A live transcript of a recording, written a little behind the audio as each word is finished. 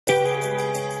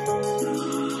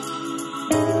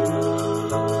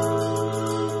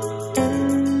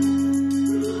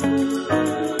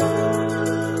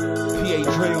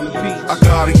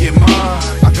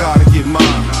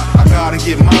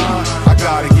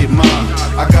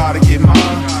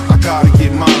gotta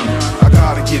get mine. I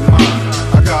gotta get mine.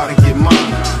 I gotta get mine.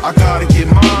 I gotta get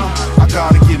mine. I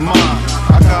gotta get mine.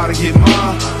 I gotta get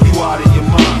mine. You out of your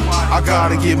mind. I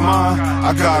gotta get mine.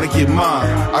 I gotta get mine.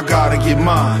 I gotta get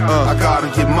mine. I gotta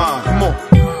get mine. Come on.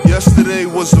 Yesterday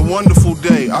was a wonderful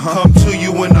day. I come to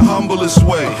you in the humblest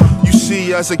way. You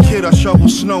see, as a kid I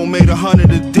shoveled snow, made 100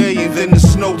 a day, and then the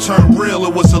snow turned real.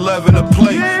 It was 11 to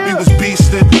play. We was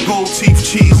beastin', gold teeth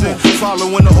cheesing,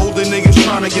 following the older niggas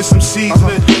trying to get some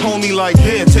seasoning. Homie like,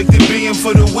 here, take the being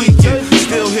for the weekend.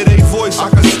 Still hear they voice, I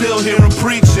can still hear them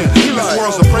preaching. This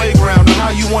world's a playground, and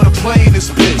how you wanna play in this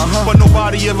bitch? But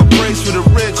nobody ever prays for the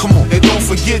rich. Come on, and don't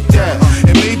forget that.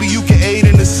 And maybe you can aid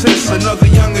in the sense another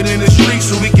youngin' in the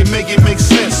streets, so we can make it make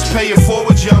sense. Pay it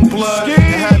forward, young blood.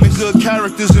 And having good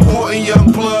characters important,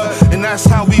 young blood. And that's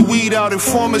how we weed out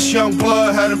informants, young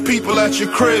blood. Having people at your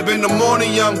crib in the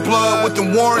morning, young blood, with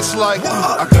them warrants like,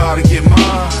 I gotta get mine.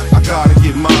 I gotta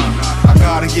get mine. I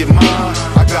gotta get mine.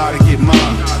 I gotta get mine.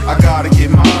 I gotta get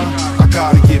mine. I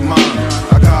gotta get mine.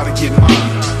 I gotta get mine.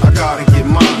 I gotta get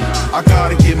mine. I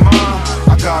gotta get mine.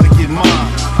 I gotta get mine.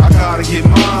 I gotta get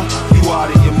mine. You out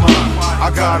of your mind. I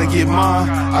gotta get mine.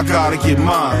 I gotta get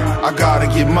mine. I gotta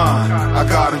get mine. I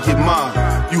gotta get mine.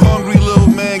 You hungry, little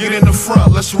man? Get in the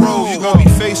front, let's roll. You gon' be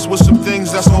faced with some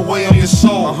things that's gonna weigh on your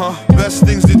soul. Best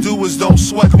things to do is don't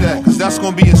sweat that, cause that's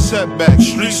gonna be a setback.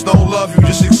 Streets don't love you,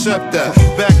 just accept that.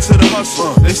 Back to the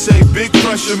hustle. They say big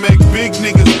pressure make big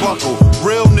niggas buckle.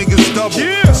 Real niggas double.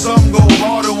 Some go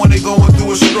harder when they going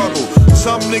through a struggle.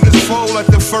 Some niggas fold at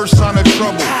the first sign of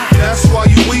trouble. That's why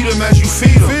you weed them as you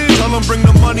feed them. Tell them bring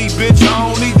the money, bitch, I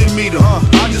don't need to meet them.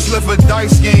 I just left a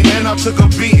dice game and I took a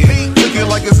beating. Took it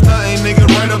like it's nothing, nigga,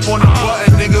 right up on the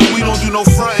button, nigga. We don't do no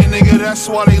frontin', nigga, that's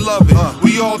why they love it.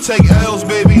 We all take L's,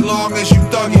 baby, long as you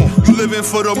thuggin'. You living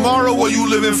for tomorrow or you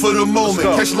living for the moment?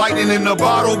 Catch lightning in the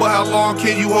bottle, but how long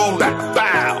can you hold it?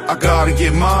 Bow. I gotta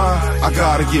get mine. I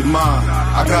gotta get mine.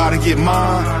 I gotta get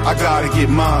mine. I gotta get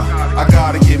mine. I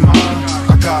gotta get mine.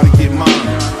 I gotta get mine.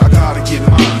 I gotta get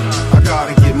mine. I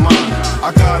gotta get mine.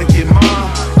 I gotta get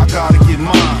mine. I gotta get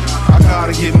mine. I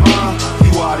gotta get mine.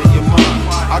 You out of your mind.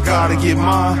 I gotta get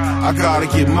mine. I gotta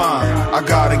get mine. I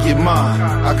gotta get mine.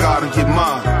 I gotta get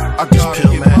mine. I gotta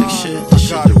get mine. Shit, this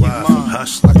shit derived from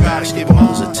hustling.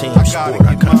 Basketball is a team sport.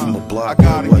 I come from a block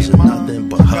where it wasn't nothing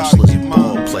but hustlers and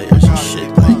ball players and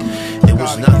shit. Like, it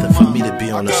was nothing for me to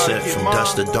be on the set from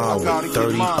dusk to dawn with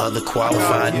 30 other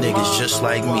qualified niggas just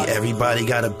like me. Everybody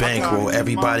got a bankroll.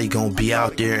 Everybody gonna be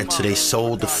out there until they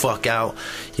sold the fuck out.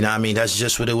 You know what I mean? That's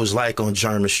just what it was like on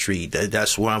German Street.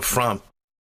 That's where I'm from.